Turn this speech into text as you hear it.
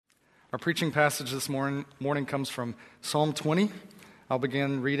Our preaching passage this morning comes from Psalm 20. I'll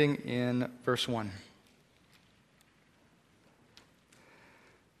begin reading in verse 1.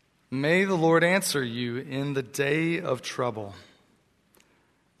 May the Lord answer you in the day of trouble.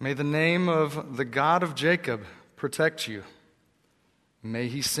 May the name of the God of Jacob protect you. May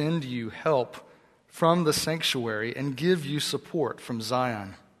he send you help from the sanctuary and give you support from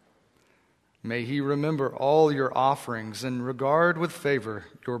Zion. May he remember all your offerings and regard with favor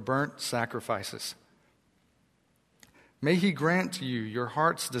your burnt sacrifices. May he grant you your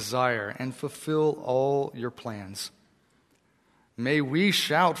heart's desire and fulfill all your plans. May we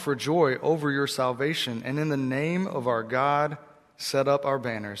shout for joy over your salvation and in the name of our God set up our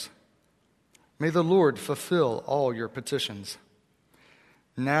banners. May the Lord fulfill all your petitions.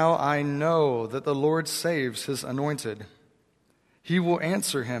 Now I know that the Lord saves his anointed. He will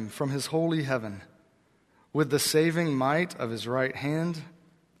answer him from his holy heaven with the saving might of his right hand.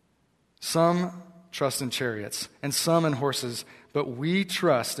 Some trust in chariots and some in horses, but we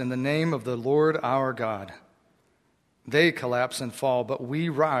trust in the name of the Lord our God. They collapse and fall, but we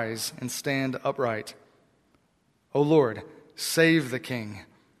rise and stand upright. O Lord, save the King.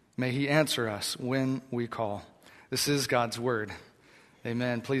 May he answer us when we call. This is God's word.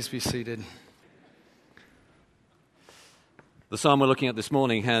 Amen. Please be seated. The psalm we're looking at this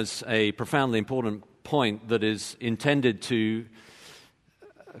morning has a profoundly important point that is intended to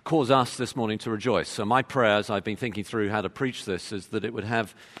cause us this morning to rejoice. So my prayer, as I've been thinking through how to preach this, is that it would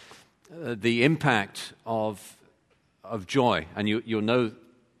have the impact of joy. And you'll know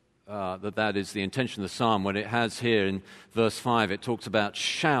that is the intention of the psalm when it has here in verse 5, it talks about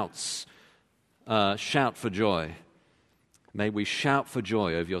shouts, shout for joy. May we shout for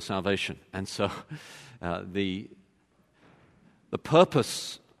joy over your salvation. And so the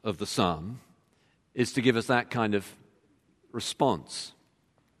purpose of the psalm is to give us that kind of response.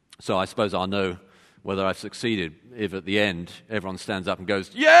 So I suppose I'll know whether I've succeeded if at the end everyone stands up and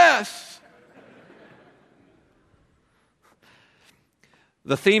goes, "Yes!"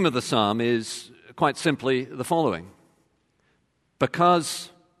 The theme of the psalm is quite simply the following. Because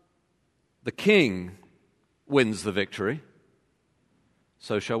the King wins the victory,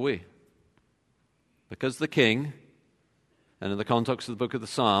 so shall we. Because the King, and in the context of the book of the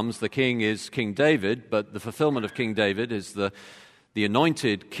Psalms, the king is King David, but the fulfillment of King David is the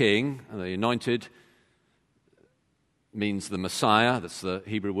anointed king. The anointed means the Messiah. That's the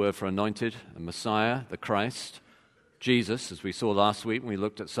Hebrew word for anointed, the Messiah, the Christ. Jesus, as we saw last week when we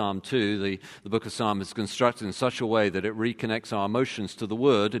looked at Psalm 2, the book of Psalm is constructed in such a way that it reconnects our emotions to the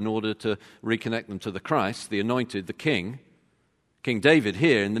Word in order to reconnect them to the Christ, the anointed, the king. King David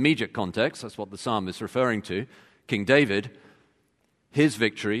here, in the immediate context, that's what the psalm is referring to. King David, his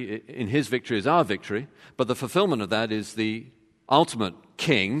victory is our victory, but the fulfillment of that is the ultimate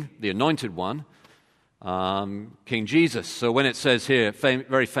king, the anointed one, King Jesus. So when it says here,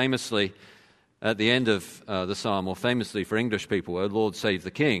 very famously at the end of the psalm, or famously for English people, "O Lord, save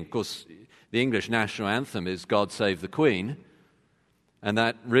the King," of course, the English national anthem is "God Save the Queen," and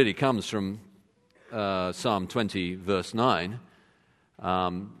that really comes from Psalm 20, verse 9.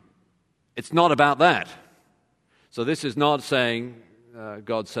 It's not about that. So this is not saying,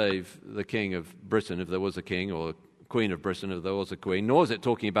 God save the King of Britain if there was a king, or Queen of Britain if there was a queen, nor is it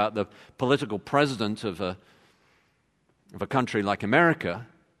talking about the political president of a country like America.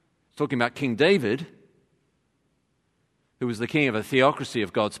 It's talking about King David, who was the king of a theocracy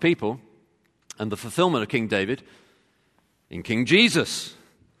of God's people, and the fulfillment of King David in King Jesus.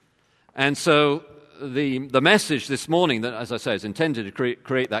 And so the message this morning, that, as I say, is intended to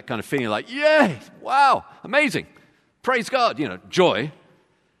create that kind of feeling like, yay, wow, amazing, praise God, joy.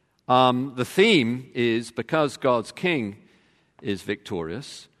 The theme is, because God's King is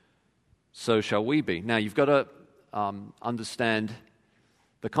victorious, so shall we be. Now, you've got to understand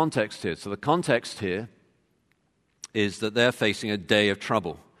the context here. So the context here is that they're facing a day of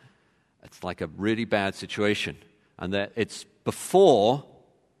trouble. It's like a really bad situation, and that it's before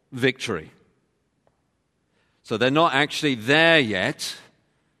victory. So they're not actually there yet.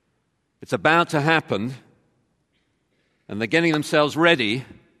 It's about to happen, and they're getting themselves ready,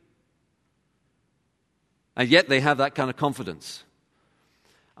 and yet they have that kind of confidence.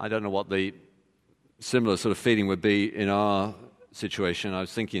 I don't know what the similar sort of feeling would be in our situation. I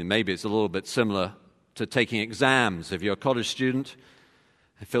was thinking maybe it's a little bit similar to taking exams. If you're a college student,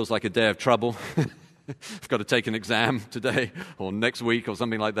 it feels like a day of trouble. I've got to take an exam today or next week or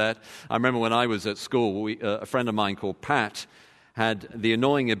something like that. I remember when I was at school, a friend of mine called Pat had the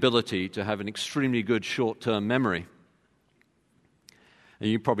annoying ability to have an extremely good short-term memory. And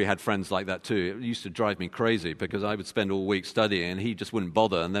you probably had friends like that too. It used to drive me crazy because I would spend all week studying and he just wouldn't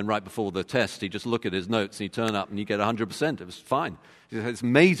bother. And then right before the test, he'd just look at his notes and he'd turn up and he'd get 100%. It was fine. It's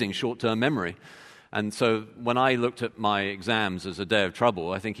amazing short-term memory. And so when I looked at my exams as a day of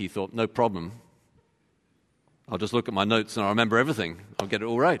trouble, I think he thought, no problem. I'll just look at my notes and I'll remember everything. I'll get it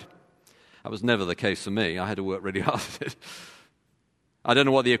all right. That was never the case for me. I had to work really hard at it. I don't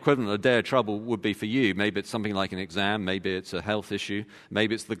know what the equivalent of a day of trouble would be for you. Maybe it's something like an exam. Maybe it's a health issue.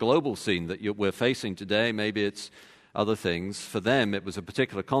 Maybe it's the global scene that we're facing today. Maybe it's other things. For them, it was a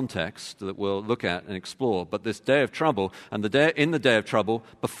particular context that we'll look at and explore. But this day of trouble, and in the day of trouble,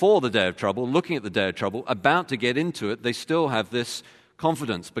 before the day of trouble, looking at the day of trouble, about to get into it, they still have this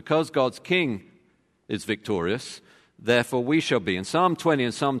confidence. Because God's king is victorious, therefore we shall be. And Psalm 20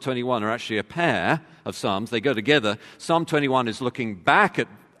 and Psalm 21 are actually a pair of psalms. They go together. Psalm 21 is looking back at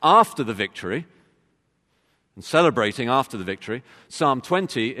after the victory and celebrating after the victory. Psalm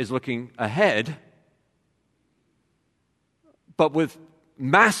 20 is looking ahead, but with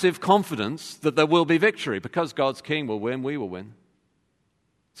massive confidence that there will be victory. Because God's king will win, we will win.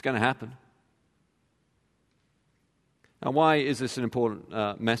 It's going to happen. Now, why is this an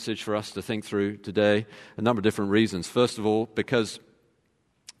important message for us to think through today? A number of different reasons. First of all, because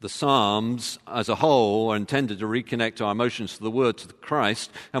the Psalms as a whole are intended to reconnect our emotions to the Word, to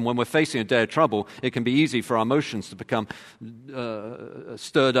Christ. And when we're facing a day of trouble, it can be easy for our emotions to become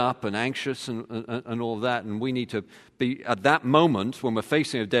stirred up and anxious and all of that. And we need to be, at that moment, when we're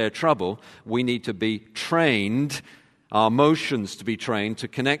facing a day of trouble, we need to be trained, our emotions to be trained to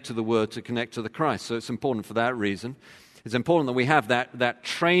connect to the Word, to connect to the Christ. So it's important for that reason. It's important that we have that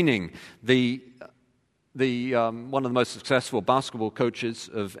training. One of the most successful basketball coaches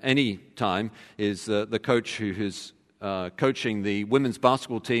of any time is the coach who is coaching the women's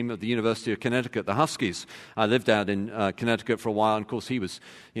basketball team at the University of Connecticut, the Huskies. I lived out in Connecticut for a while, and of course he was,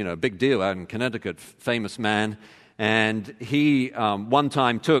 a big deal out in Connecticut, famous man. And he one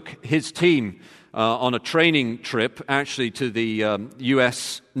time took his team on a training trip, actually to the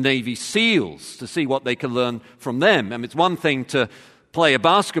U.S. Navy SEALs to see what they could learn from them. And it's one thing to play a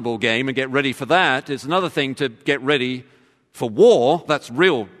basketball game and get ready for that. It's another thing to get ready for war. That's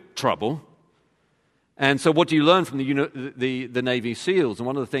real trouble. And so what do you learn from the Navy SEALs? And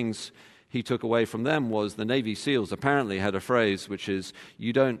one of the things he took away from them was the Navy SEALs apparently had a phrase which is,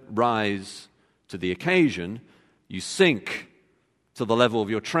 you don't rise to the occasion, you sink to the level of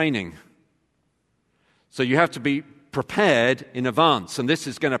your training. So you have to be prepared in advance. And this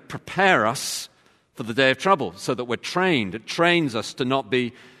is going to prepare us for the day of trouble so that we're trained. It trains us to not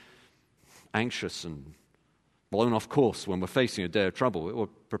be anxious and blown off course when we're facing a day of trouble. It will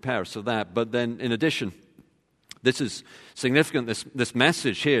prepare us for that. But then in addition, this is significant, this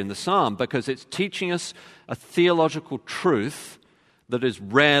message here in the Psalm, because it's teaching us a theological truth that is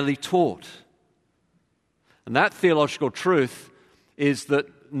rarely taught. And that theological truth is that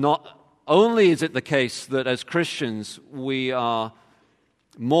not only is it the case that as Christians we are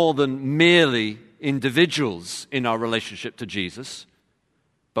more than merely individuals in our relationship to Jesus,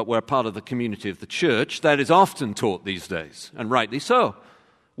 but we're part of the community of the church. That is often taught these days, and rightly so.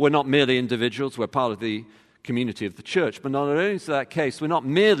 We're not merely individuals, we're part of the community of the church. But not only is that case, we're not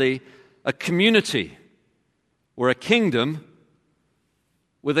merely a community. We're a kingdom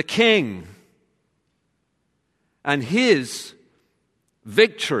with a king. And his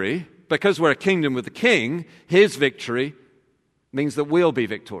victory, because we're a kingdom with a king, his victory means that we'll be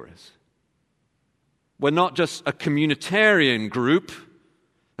victorious. We're not just a communitarian group,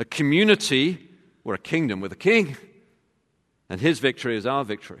 a community. We're a kingdom with a king. And his victory is our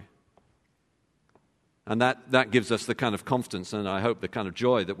victory. And that gives us the kind of confidence and I hope the kind of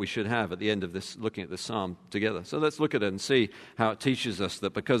joy that we should have at the end of this, looking at this psalm together. So let's look at it and see how it teaches us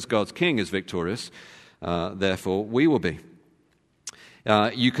that because God's king is victorious, therefore we will be.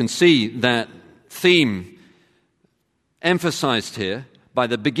 You can see that theme emphasized here by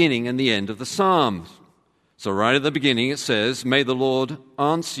the beginning and the end of the psalm. So right at the beginning it says, may the Lord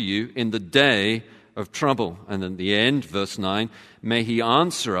answer you in the day of trouble. And in the end, verse 9, may he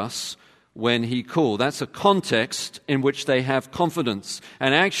answer us when he call. That's a context in which they have confidence.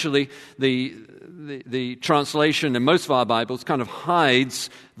 And actually, the translation in most of our Bibles kind of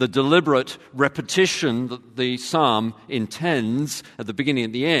hides the deliberate repetition that the psalm intends at the beginning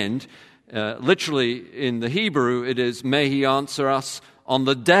and the end. Literally, in the Hebrew, it is, may he answer us on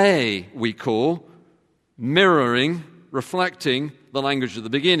the day we call, mirroring, reflecting the language of the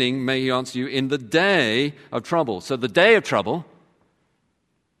beginning, may he answer you in the day of trouble. So the day of trouble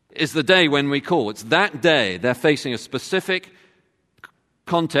is the day when we call. It's that day. They're facing a specific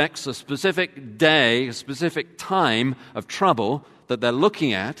context, a specific day, a specific time of trouble, that they're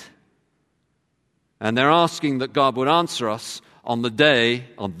looking at, and they're asking that God would answer us on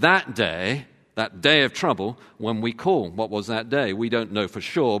that day of trouble, when we call. What was that day? We don't know for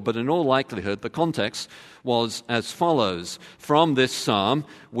sure, but in all likelihood, the context was as follows. From this psalm,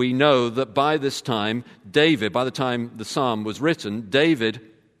 we know that by this time, David, by the time the psalm was written, David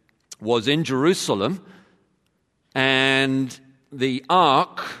was in Jerusalem, and the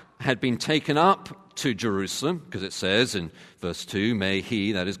ark had been taken up to Jerusalem, because it says in verse 2, may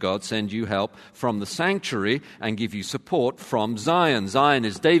he, that is God, send you help from the sanctuary and give you support from Zion. Zion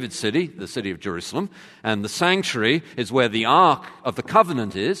is David's city, the city of Jerusalem, and the sanctuary is where the Ark of the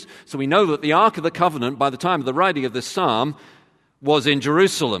Covenant is. So we know that the Ark of the Covenant, by the time of the writing of this psalm, was in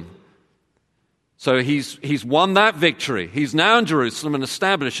Jerusalem. So he's won that victory. He's now in Jerusalem and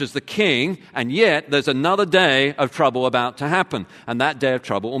established as the king, and yet there's another day of trouble about to happen. And that day of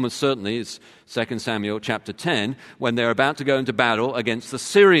trouble almost certainly is 2 Samuel chapter 10, when they're about to go into battle against the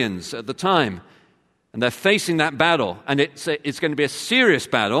Syrians at the time. And they're facing that battle, and it's going to be a serious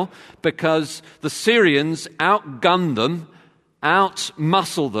battle because the Syrians outgun them,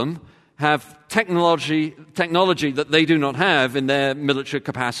 outmuscle them, have technology that they do not have in their military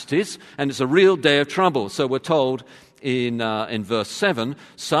capacities, and it's a real day of trouble. So we're told in verse 7,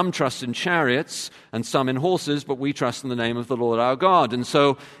 some trust in chariots and some in horses, but we trust in the name of the Lord our God. And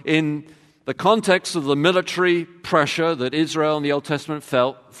so in the context of the military pressure that Israel in the Old Testament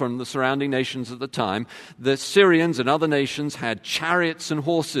felt from the surrounding nations at the time, the Syrians and other nations had chariots and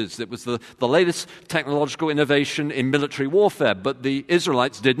horses. It was the latest technological innovation in military warfare, but the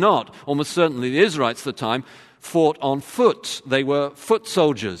Israelites did not. Almost certainly the Israelites at the time fought on foot. They were foot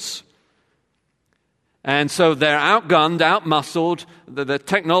soldiers. And so they're outgunned, outmuscled. The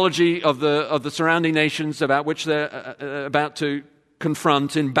technology of the surrounding nations about which they're about to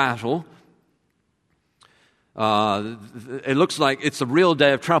confront in battle, it looks like it's a real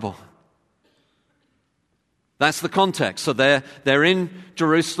day of trouble. That's the context. So they're in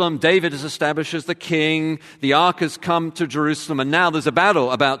Jerusalem. David is established as the king. The ark has come to Jerusalem, and now there's a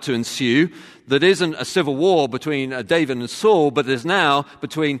battle about to ensue that isn't a civil war between David and Saul, but is now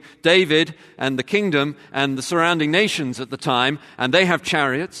between David and the kingdom and the surrounding nations at the time. And they have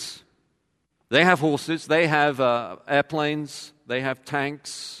chariots, they have horses, they have airplanes, they have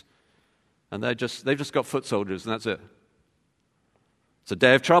tanks. And they've just got foot soldiers, and that's it. It's a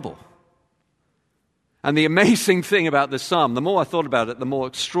day of trouble. And the amazing thing about this psalm, the more I thought about it, the more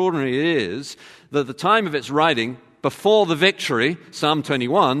extraordinary it is that at the time of its writing, before the victory, Psalm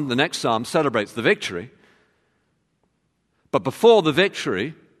 21, the next psalm, celebrates the victory. But before the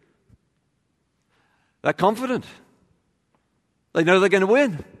victory, they're confident. They know they're going to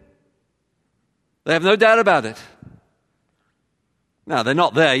win. They have no doubt about it. Now, they're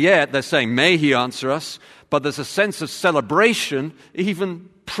not there yet. They're saying, may he answer us. But there's a sense of celebration even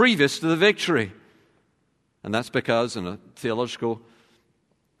previous to the victory. And that's because, in a theological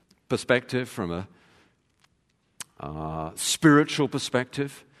perspective, from a spiritual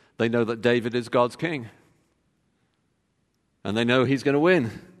perspective, they know that David is God's king. And they know he's going to win.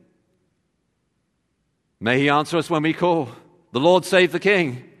 May he answer us when we call. The Lord save the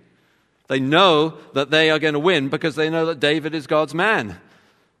king. They know that they are going to win because they know that David is God's man.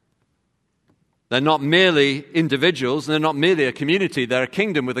 They're not merely individuals, and they're not merely a community. They're a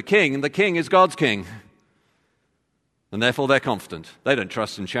kingdom with a king, and the king is God's king. And therefore they're confident. They don't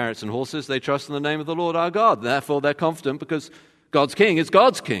trust in chariots and horses. They trust in the name of the Lord our God. Therefore they're confident because God's king is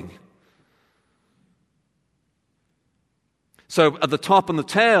God's king. So at the top and the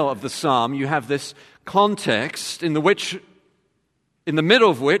tail of the psalm, you have this context in the middle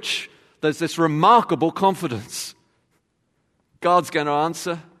of which there's this remarkable confidence. God's going to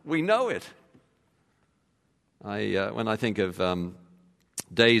answer. We know it. When I think of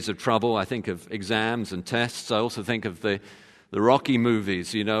days of trouble, I think of exams and tests. I also think of the Rocky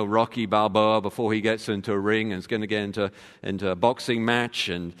movies. You know, Rocky Balboa before he gets into a ring and is going to get into a boxing match,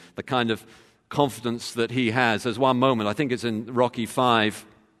 and the kind of confidence that he has. There's one moment, I think it's in Rocky 5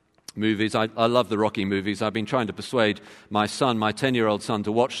 movies. I love the Rocky movies. I've been trying to persuade my son, my 10-year-old son,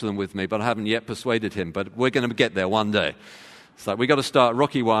 to watch them with me, but I haven't yet persuaded him. But we're going to get there one day. It's like we've got to start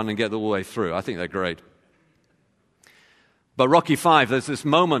Rocky 1 and get all the way through. I think they're great. But Rocky 5, there's this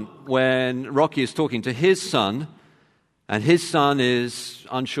moment when Rocky is talking to his son, and his son is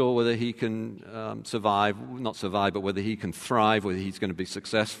unsure whether he can not survive, but whether he can thrive, whether he's going to be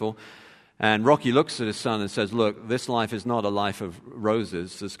successful. And Rocky looks at his son and says, look, this life is not a life of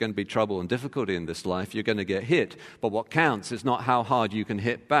roses. There's going to be trouble and difficulty in this life. You're going to get hit. But what counts is not how hard you can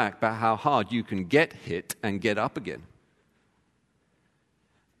hit back, but how hard you can get hit and get up again.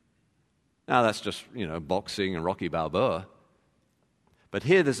 Now, that's just, boxing and Rocky Balboa. But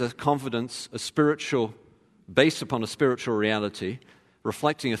here there's a confidence, based upon a spiritual reality,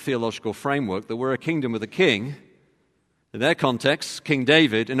 reflecting a theological framework that we're a kingdom with a king. In their context, King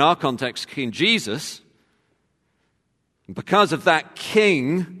David. In our context, King Jesus. And because of that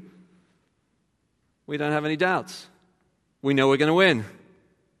king, we don't have any doubts. We know we're going to win.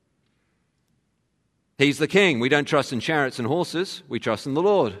 He's the king. We don't trust in chariots and horses. We trust in the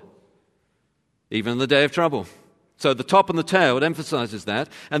Lord, even in the day of trouble. So the top and the tail, it emphasizes that.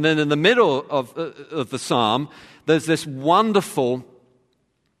 And then in the middle of the psalm, there's this wonderful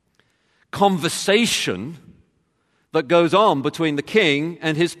conversation that goes on between the king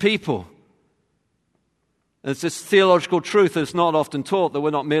and his people. And it's this theological truth that's not often taught, that we're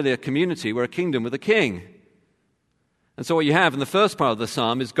not merely a community, we're a kingdom with a king. And so what you have in the first part of the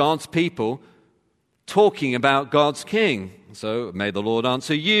psalm is God's people talking about God's king. So, may the Lord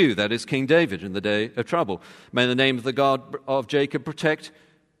answer you, that is King David, in the day of trouble. May the name of the God of Jacob protect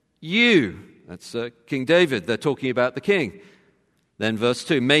you. That's King David. They're talking about the king. Then verse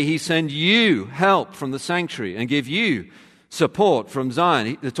 2, may he send you help from the sanctuary and give you support from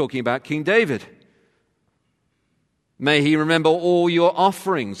Zion. They're talking about King David. May he remember all your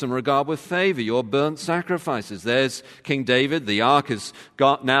offerings and regard with favor your burnt sacrifices. There's King David. The ark has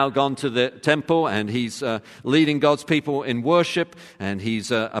now gone to the temple, and he's leading God's people in worship. And he's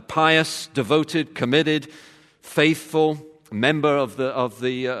a pious, devoted, committed, faithful member of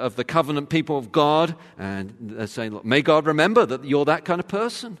the covenant people of God. And they're saying, look, may God remember that you're that kind of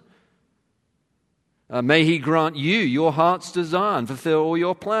person. May he grant you your heart's desire and fulfill all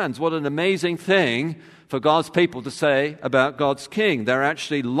your plans. What an amazing thing for God's people to say about God's king. They're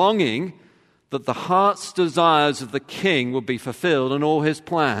actually longing that the heart's desires of the king will be fulfilled in all his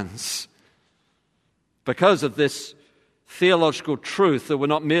plans. Because of this theological truth that we're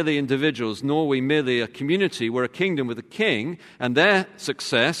not merely individuals, nor are we merely a community, we're a kingdom with a king, and their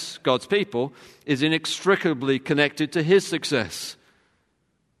success, God's people, is inextricably connected to his success.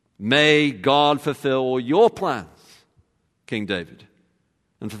 May God fulfill all your plans, King David,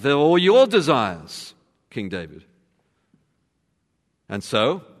 and fulfill all your desires, King David. And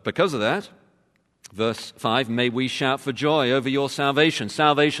so, because of that, verse 5, may we shout for joy over your salvation.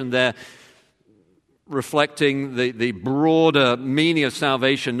 Salvation there reflecting the broader meaning of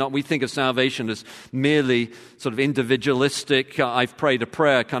salvation. Not we think of salvation as merely sort of individualistic, I've prayed a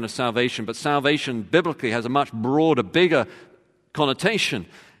prayer kind of salvation, but salvation biblically has a much broader, bigger connotation.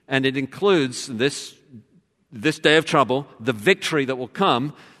 And it includes this day of trouble, the victory that will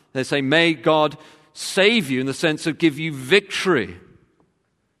come. They say, may God save you in the sense of give you victory.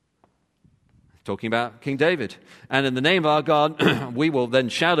 Talking about King David. And in the name of our God, we will then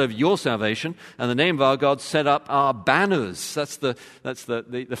shout over your salvation. And in the name of our God, set up our banners. That's the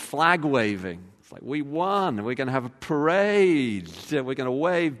flag waving. It's like, we won. We're going to have a parade. We're going to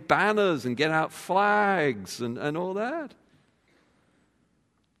wave banners and get out flags and all that.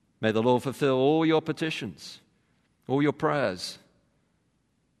 May the Lord fulfill all your petitions, all your prayers.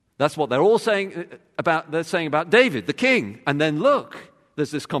 That's what they're all saying about. They're saying about David, the king. And then look,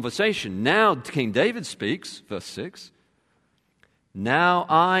 there's this conversation. Now King David speaks, verse 6. Now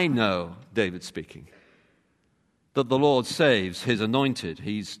I know, David speaking, that the Lord saves his anointed.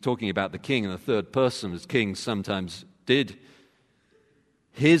 He's talking about the king in the third person, as kings sometimes did.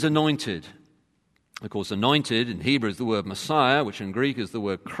 His anointed. Of course, anointed in Hebrew is the word Messiah, which in Greek is the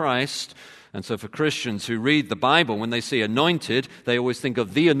word Christ. And so for Christians who read the Bible, when they see anointed, they always think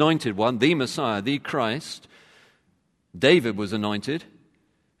of the anointed one, the Messiah, the Christ. David was anointed,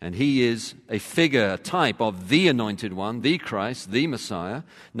 and he is a figure, a type of the anointed one, the Christ, the Messiah.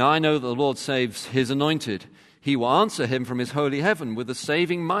 Now I know that the Lord saves his anointed. He will answer him from his holy heaven with the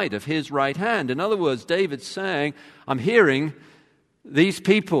saving might of his right hand. In other words, David's saying, I'm hearing these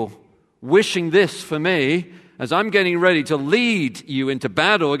people wishing this for me, as I'm getting ready to lead you into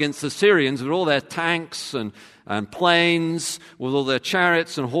battle against the Syrians with all their tanks and planes, with all their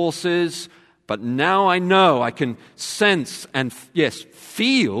chariots and horses. But now I know, I can sense and, yes,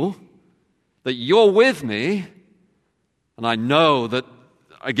 feel that you're with me. And I know that,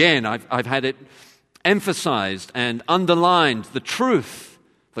 again, I've had it emphasized and underlined, the truth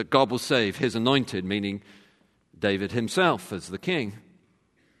that God will save his anointed, meaning David himself as the king.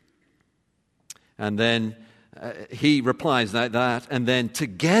 And then he replies like that, and then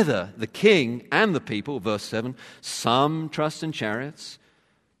together, the king and the people, verse 7, some trust in chariots,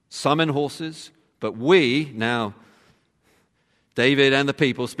 some in horses, but we, now David and the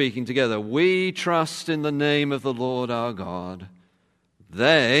people speaking together, we trust in the name of the Lord our God.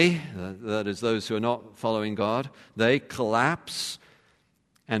 They, that is those who are not following God, they collapse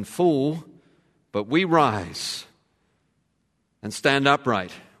and fall, but we rise. and stand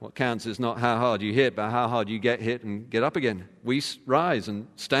upright. What counts is not how hard you hit, but how hard you get hit and get up again. We rise and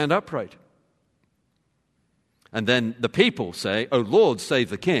stand upright. And then the people say, "O Lord, save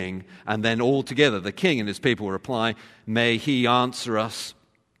the king." And then all together the king and his people reply, "May he answer us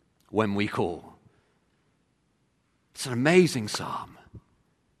when we call." It's an amazing psalm.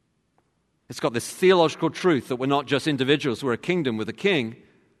 It's got this theological truth that we're not just individuals, we're a kingdom with a king.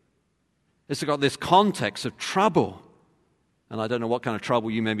 It's got this context of trouble. And I don't know what kind of trouble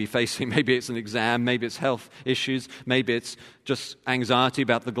you may be facing. Maybe it's an exam, maybe it's health issues, maybe it's just anxiety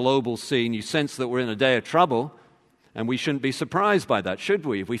about the global scene. You sense that we're in a day of trouble, and we shouldn't be surprised by that, should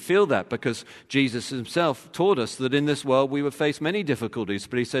we? If we feel that, because Jesus himself taught us that in this world we would face many difficulties.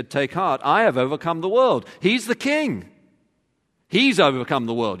 But he said, "Take heart, I have overcome the world." He's the king. He's overcome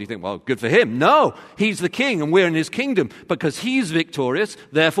the world. You think, well, good for him. No, he's the king, and we're in his kingdom. Because he's victorious,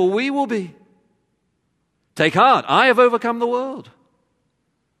 therefore we will be. Take heart, I have overcome the world.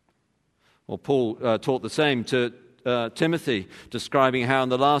 Well, Paul taught the same to Timothy, describing how in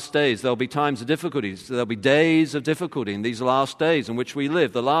the last days there'll be times of difficulties. There'll be days of difficulty in these last days in which we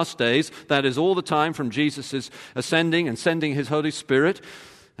live. The last days, that is all the time from Jesus' ascending and sending his Holy Spirit.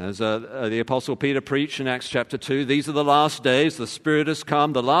 As the Apostle Peter preached in Acts chapter 2, these are the last days, the Spirit has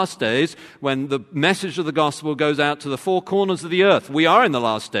come, the last days when the message of the gospel goes out to the four corners of the earth. We are in the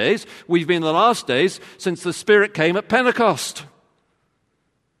last days. We've been in the last days since the Spirit came at Pentecost.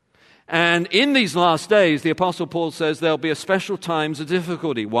 And in these last days, the Apostle Paul says there'll be a special times of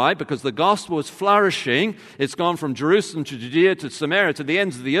difficulty. Why? Because the gospel is flourishing. It's gone from Jerusalem to Judea to Samaria to the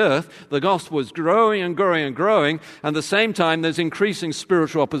ends of the earth. The gospel is growing and growing and growing. And at the same time, there's increasing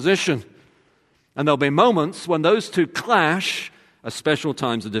spiritual opposition. And there'll be moments when those two clash, a special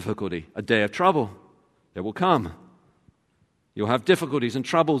times of difficulty, a day of trouble. It will come. You'll have difficulties and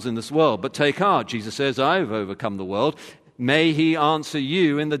troubles in this world, but take heart. Jesus says, "I have overcome the world." May he answer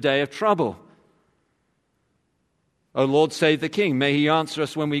you in the day of trouble. O Lord, save the king. May he answer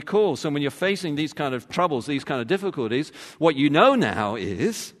us when we call. So when you're facing these kind of troubles, these kind of difficulties, what you know now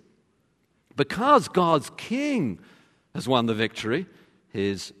is, because God's king has won the victory,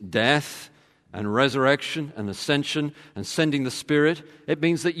 his death and resurrection and ascension and sending the Spirit, it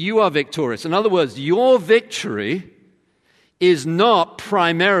means that you are victorious. In other words, your victory is not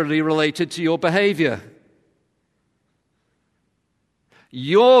primarily related to your behavior.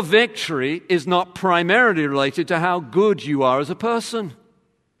 Your victory is not primarily related to how good you are as a person.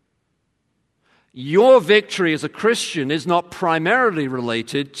 Your victory as a Christian is not primarily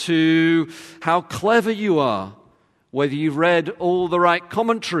related to how clever you are, whether you've read all the right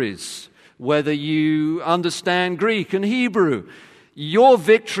commentaries, whether you understand Greek and Hebrew. Your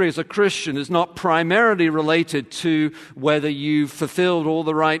victory as a Christian is not primarily related to whether you've fulfilled all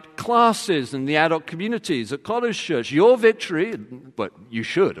the right classes in the adult communities at College Church. Your victory, but you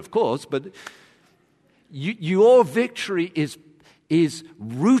should, of course, but your victory is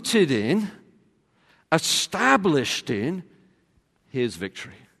rooted in, established in his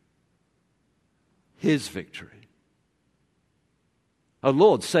victory. His victory. Oh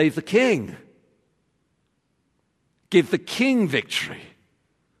Lord, save the king. Give the king victory.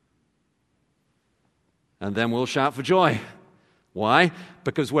 And then we'll shout for joy. Why?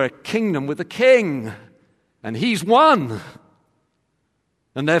 Because we're a kingdom with a king. And he's won.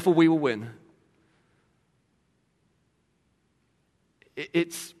 And therefore we will win.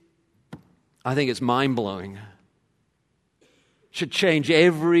 I think it's mind-blowing. Should change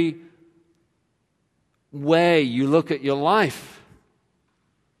every way you look at your life.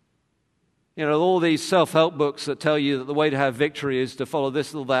 You know, all these self-help books that tell you that the way to have victory is to follow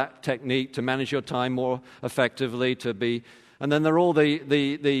this or that technique, to manage your time more effectively, and then there are all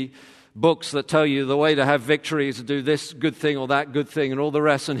the books that tell you the way to have victory is to do this good thing or that good thing and all the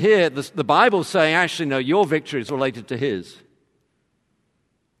rest. And here, the Bible's saying, actually, no, your victory is related to his.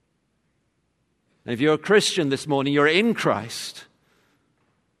 And if you're a Christian this morning, you're in Christ.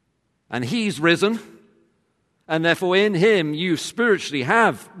 And he's risen. And therefore in him you spiritually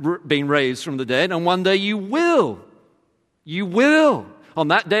have been raised from the dead. And one day you will, on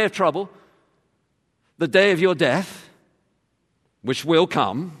that day of trouble, the day of your death, which will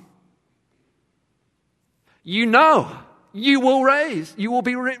come, you know you will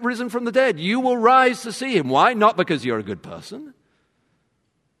be risen from the dead. You will rise to see him. Why? Not because you're a good person.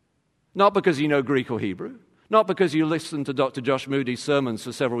 Not because you know Greek or Hebrew. Not because you listened to Dr. Josh Moody's sermons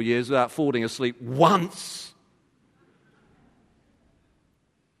for several years without falling asleep once.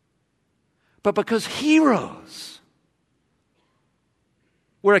 But because he rose.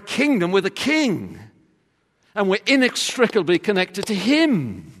 We're a kingdom with a king. And we're inextricably connected to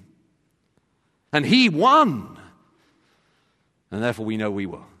him. And he won. And therefore we know we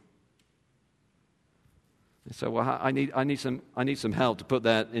will. So I need some help to put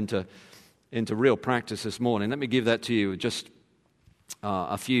that into real practice this morning. Let me give that to you just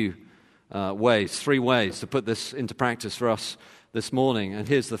a few ways, 3 ways to put this into practice for us this morning. And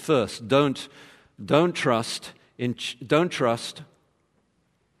here's the first: don't trust. Let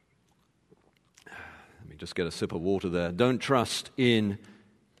me just get a sip of water there. Don't trust in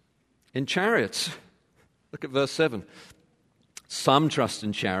chariots. Look at verse 7. Some trust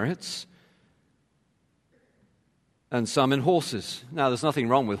in chariots, and some in horses. Now, there's nothing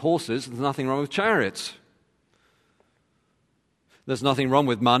wrong with horses. There's nothing wrong with chariots. There's nothing wrong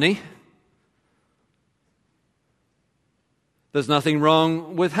with money. There's nothing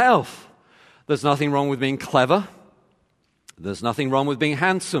wrong with health. There's nothing wrong with being clever. There's nothing wrong with being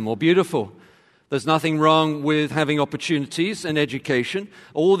handsome or beautiful. There's nothing wrong with having opportunities and education.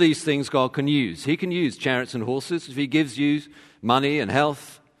 All these things God can use. He can use chariots and horses if He gives you money and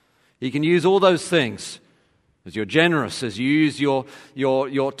health. He can use all those things. As you're generous, as you use your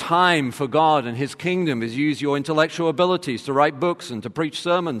time for God and His kingdom, as you use your intellectual abilities to write books and to preach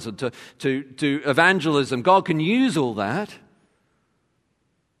sermons and to evangelism, God can use all that.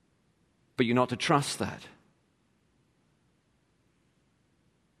 But you're not to trust that.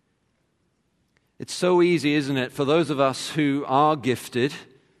 It's so easy, isn't it, for those of us who are gifted,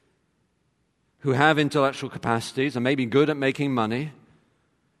 who have intellectual capacities and may be good at making money,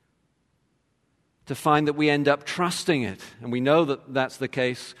 to find that we end up trusting it. And we know that that's the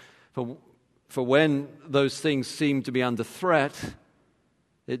case for when those things seem to be under threat,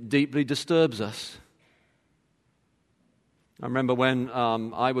 it deeply disturbs us. I remember when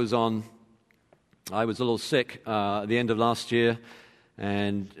I was a little sick at the end of last year,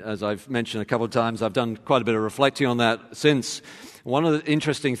 and as I've mentioned a couple of times, I've done quite a bit of reflecting on that since. One of the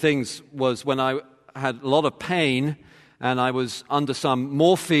interesting things was when I had a lot of pain and I was under some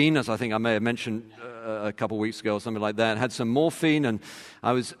morphine, as I think I may have mentioned a couple of weeks ago or something like that. I had some morphine and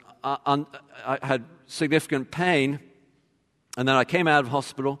I had significant pain, and then I came out of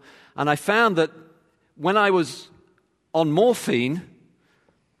hospital and I found that when I was on morphine,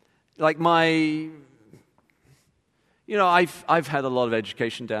 like I've had a lot of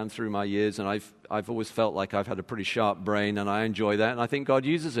education down through my years, and I've always felt like I've had a pretty sharp brain, and I enjoy that, and I think God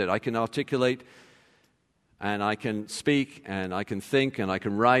uses it. I can articulate, and I can speak, and I can think, and I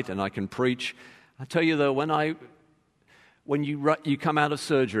can write, and I can preach. I tell you though, when you come out of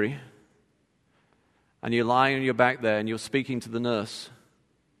surgery, and you're lying on your back there, and you're speaking to the nurse,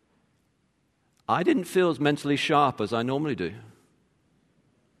 I didn't feel as mentally sharp as I normally do,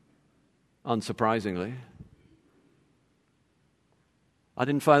 unsurprisingly. I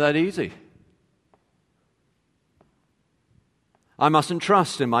didn't find that easy. I mustn't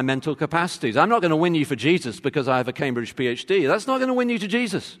trust in my mental capacities. I'm not going to win you for Jesus because I have a Cambridge PhD. That's not going to win you to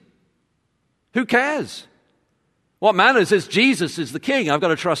Jesus. Who cares? What matters is Jesus is the King. I've got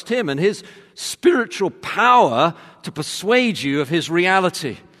to trust Him and His spiritual power to persuade you of His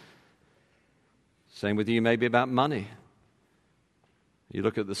reality. Same with you maybe about money. You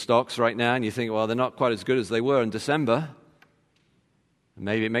look at the stocks right now and you think, well, they're not quite as good as they were in December.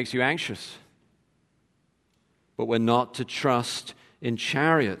 Maybe it makes you anxious. But we're not to trust in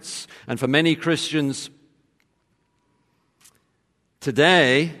chariots. And for many Christians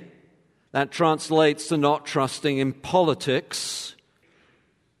today, that translates to not trusting in politics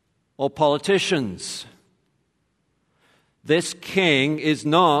or politicians. This king is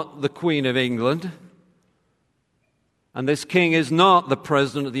not the Queen of England, and this king is not the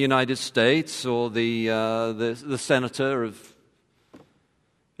President of the United States or the Senator of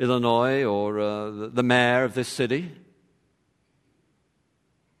Illinois or the mayor of this city.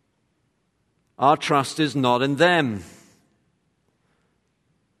 Our trust is not in them.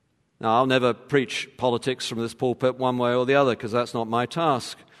 Now, I'll never preach politics from this pulpit one way or the other because that's not my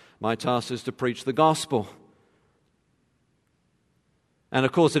task. My task is to preach the gospel. And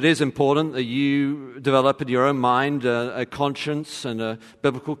of course, it is important that you develop in your own mind a conscience and a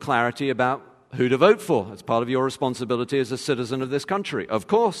biblical clarity about who to vote for. It's part of your responsibility as a citizen of this country, of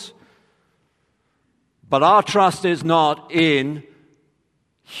course. But our trust is not in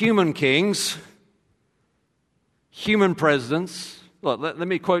human kings, human presidents. Look, let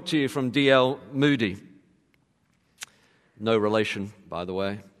me quote to you from D.L. Moody. No relation, by the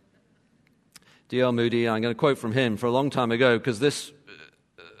way. D.L. Moody, I'm going to quote from him for a long time ago because this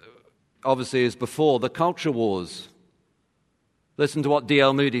obviously is before the culture wars. Listen to what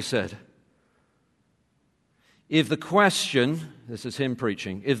D.L. Moody said. If the question, this is him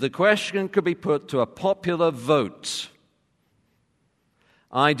preaching, if the question could be put to a popular vote,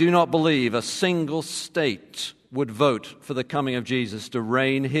 I do not believe a single state would vote for the coming of Jesus to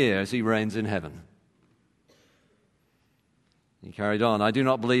reign here as he reigns in heaven. He carried on, I do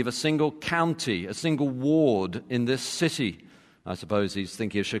not believe a single county, a single ward in this city, I suppose he's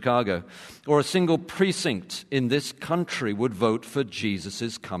thinking of Chicago, or a single precinct in this country would vote for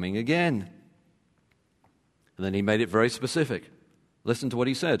Jesus' coming again. And then he made it very specific. Listen to what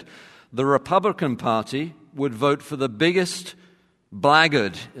he said. The Republican Party would vote for the biggest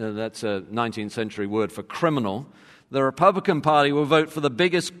blackguard, that's a 19th century word for criminal. The Republican Party will vote for the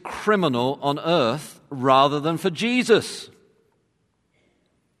biggest criminal on earth rather than for Jesus.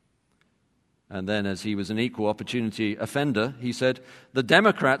 And then, as he was an equal opportunity offender, he said, the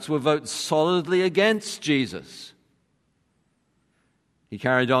Democrats will vote solidly against Jesus. He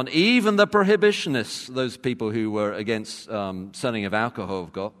carried on, even the prohibitionists, those people who were against selling of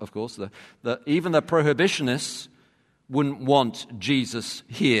alcohol, of course, even the prohibitionists wouldn't want Jesus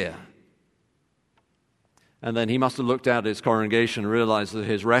here. And then he must have looked out at his congregation and realized that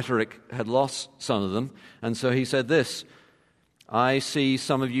his rhetoric had lost some of them. And so he said this, I see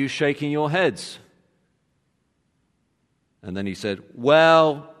some of you shaking your heads. And then he said,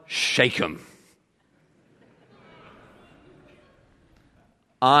 well, shake 'em.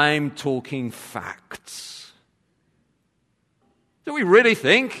 I'm talking facts. Do we really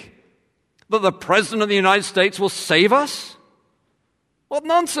think that the President of the United States will save us? What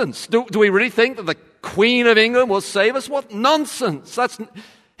nonsense. Do we really think that the Queen of England will save us? What nonsense.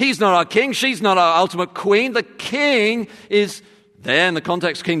 He's not our king. She's not our ultimate queen. The king is, there in the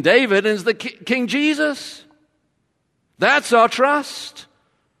context, King David, and is the King Jesus. That's our trust.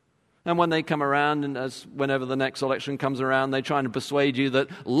 And when they come around, and whenever the next election comes around, they try to persuade you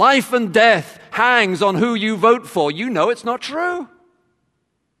that life and death hangs on who you vote for. You know it's not true.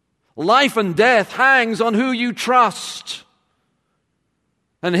 Life and death hangs on who you trust.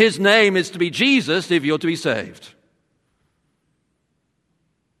 And his name is to be Jesus if you're to be saved.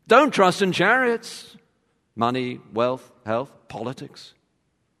 Don't trust in chariots, money, wealth, health, politics.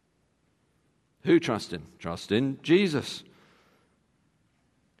 Who trust in? Trust in Jesus.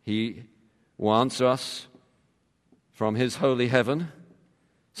 He wants us from his holy heaven.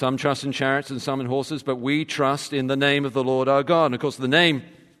 Some trust in chariots and some in horses, but we trust in the name of the Lord our God. And of course, the name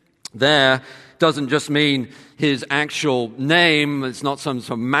there doesn't just mean his actual name. It's not some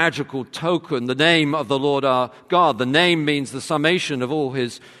sort of magical token. The name of the Lord our God. The name means the summation of all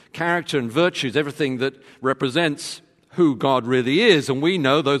his character and virtues, everything that represents who God really is. And we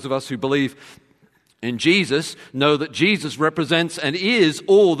know, those of us who believe in Jesus, know that Jesus represents and is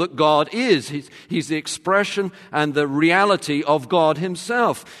all that God is. He's the expression and the reality of God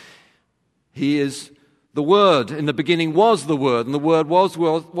himself. He is the Word. In the beginning was the Word, and the Word was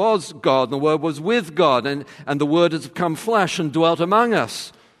God, and the Word was with God, and the Word has become flesh and dwelt among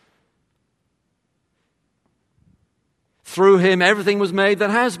us. Through him everything was made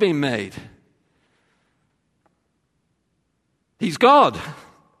that has been made. He's God.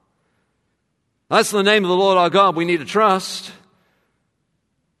 That's the name of the Lord our God we need to trust.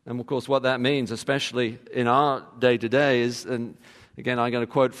 And of course what that means, especially in our day to day, is, and again I'm going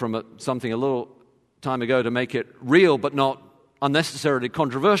to quote from something a little time ago to make it real but not unnecessarily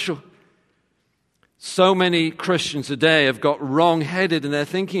controversial. So many Christians today have got wrong-headed in their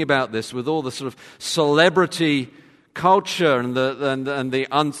thinking about this, with all the sort of celebrity culture and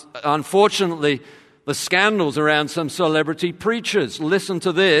unfortunately the scandals around some celebrity preachers. Listen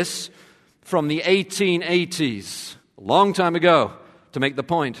to this from the 1880s, a long time ago, to make the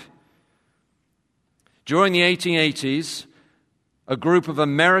point. During the 1880s, a group of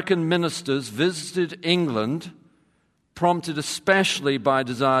American ministers visited England, prompted especially by a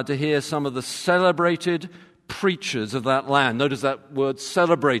desire to hear some of the celebrated preachers of that land. Notice that word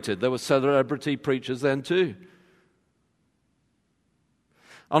celebrated. There were celebrity preachers then too.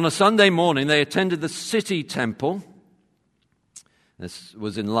 On a Sunday morning, they attended the City Temple. This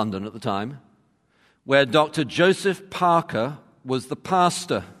was in London at the time, where Dr. Joseph Parker was the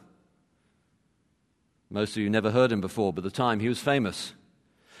pastor. Most of you never heard him before, but at the time he was famous.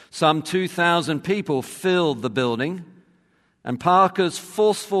 Some 2,000 people filled the building, and Parker's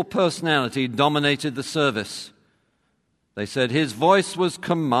forceful personality dominated the service. They said his voice was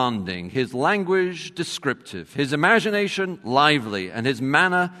commanding, his language descriptive, his imagination lively, and his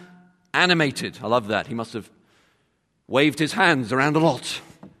manner animated. I love that. He must have waved his hands around a lot.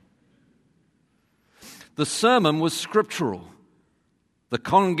 The sermon was scriptural. The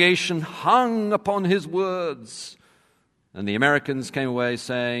congregation hung upon his words. And the Americans came away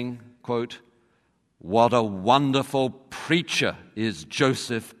saying, quote, "What a wonderful preacher is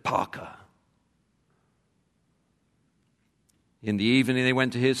Joseph Parker." In the evening they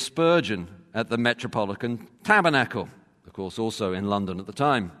went to hear Spurgeon at the Metropolitan Tabernacle, of course also in London at the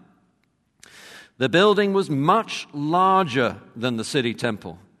time. The building was much larger than the city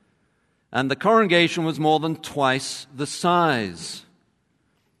temple, and the congregation was more than twice the size.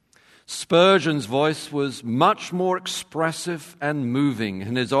 Spurgeon's voice was much more expressive and moving,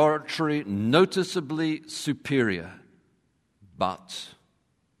 and his oratory noticeably superior. But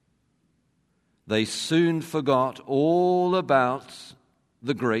they soon forgot all about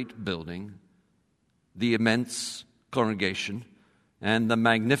the great building, the immense congregation, and the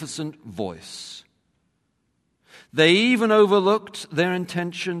magnificent voice. They even overlooked their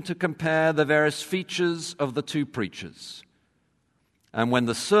intention to compare the various features of the two preachers. And when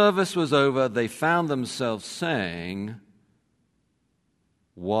the service was over, they found themselves saying,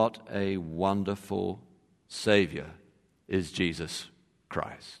 "What a wonderful Savior is Jesus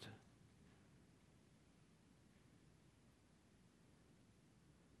Christ."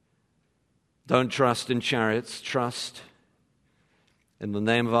 Don't trust in chariots, trust in the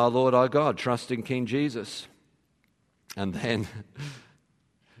name of our Lord our God, trust in King Jesus. And then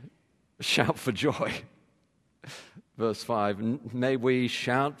shout for joy. Verse 5, may we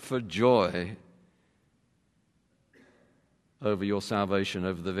shout for joy over your salvation,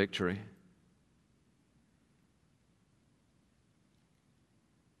 over the victory.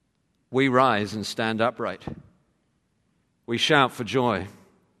 We rise and stand upright. We shout for joy.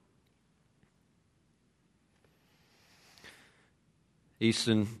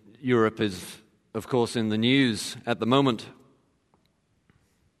 Eastern Europe is, of course, in the news at the moment.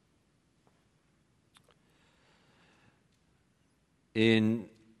 In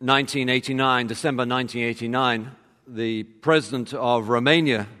 1989, December 1989, the president of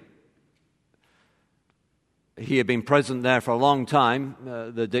Romania, he had been president there for a long time,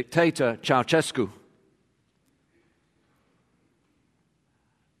 the dictator Ceausescu.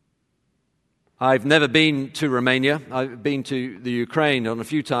 I've never been to Romania. I've been to the Ukraine on a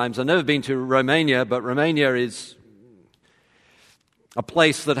few times. I've never been to Romania, but Romania is a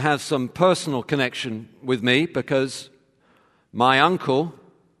place that has some personal connection with me because my uncle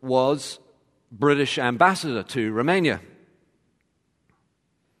was British ambassador to Romania.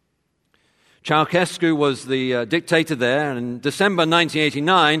 Ceausescu was the dictator there, and in December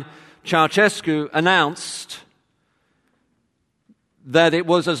 1989, Ceausescu announced that it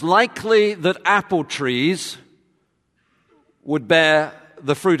was as likely that apple trees would bear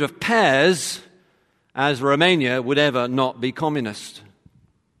the fruit of pears as Romania would ever not be communist.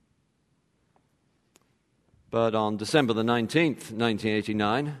 But on December the 19th,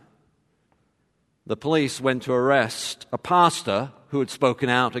 1989, the police went to arrest a pastor who had spoken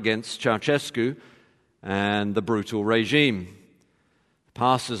out against Ceausescu and the brutal regime. The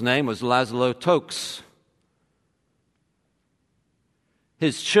pastor's name was Laszlo Tokes.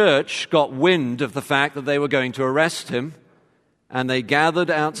 His church got wind of the fact that they were going to arrest him, and they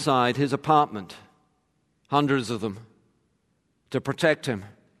gathered outside his apartment, hundreds of them, to protect him.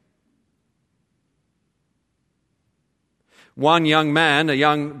 One young man, a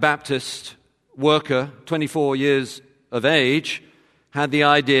young Baptist worker, 24 years of age, had the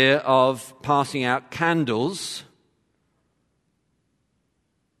idea of passing out candles,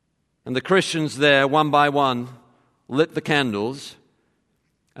 and the Christians there, one by one, lit the candles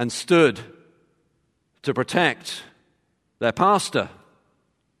and stood to protect their pastor.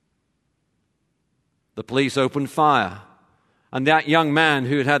 The police opened fire, and that young man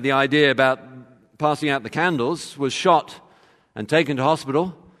who had had the idea about passing out the candles was shot and taken to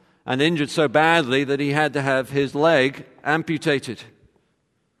hospital and injured so badly that he had to have his leg amputated.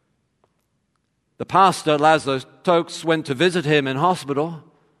 The pastor, Laszlo Tokes, went to visit him in hospital,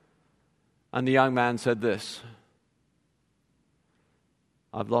 and the young man said this: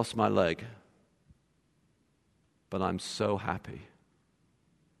 "I've lost my leg, but I'm so happy.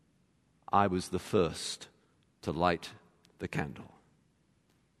 I was the first to light the candle."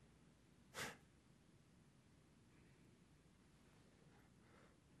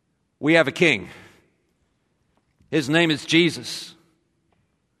 We have a king. His name is Jesus.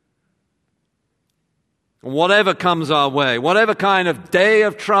 And whatever comes our way, whatever kind of day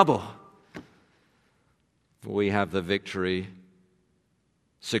of trouble, we have the victory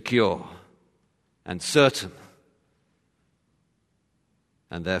secure and certain,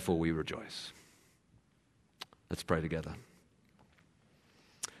 and therefore we rejoice. Let's pray together.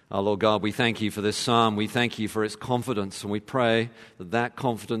 Our Lord God, we thank you for this psalm. We thank you for its confidence, and we pray that that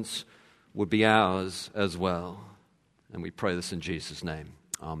confidence would be ours as well. And we pray this in Jesus' name.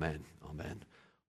 Amen. Amen.